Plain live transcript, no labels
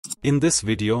In this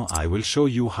video I will show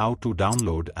you how to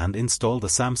download and install the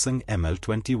Samsung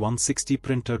ML-2160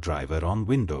 printer driver on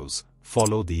Windows.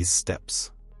 Follow these steps.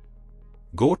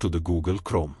 Go to the Google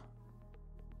Chrome.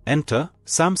 Enter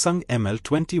Samsung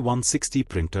ML-2160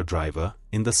 printer driver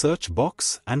in the search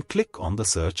box and click on the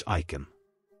search icon.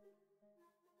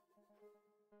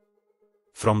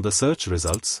 From the search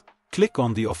results, click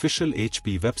on the official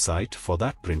HP website for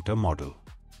that printer model.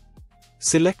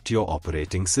 Select your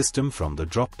operating system from the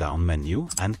drop-down menu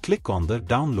and click on the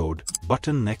Download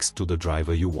button next to the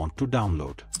driver you want to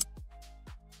download.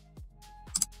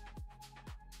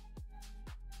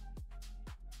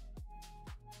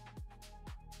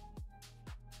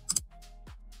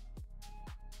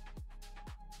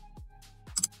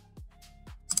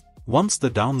 Once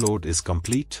the download is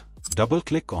complete,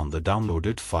 double-click on the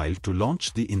downloaded file to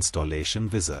launch the installation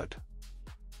wizard.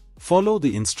 Follow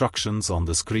the instructions on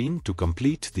the screen to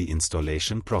complete the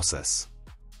installation process.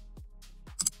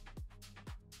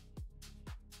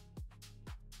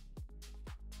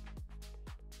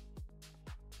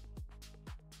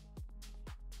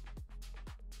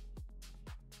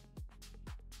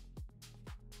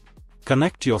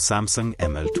 Connect your Samsung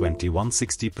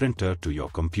ML-2160 printer to your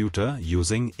computer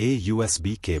using a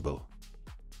USB cable.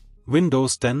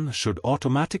 Windows 10 should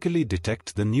automatically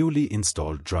detect the newly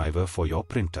installed driver for your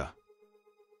printer.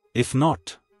 If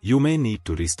not, you may need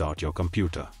to restart your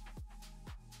computer.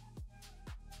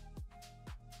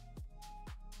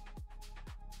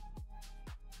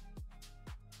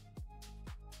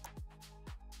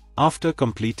 After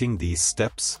completing these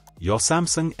steps, your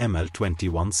Samsung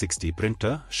ML-2160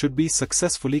 printer should be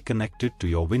successfully connected to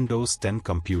your Windows 10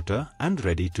 computer and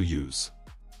ready to use.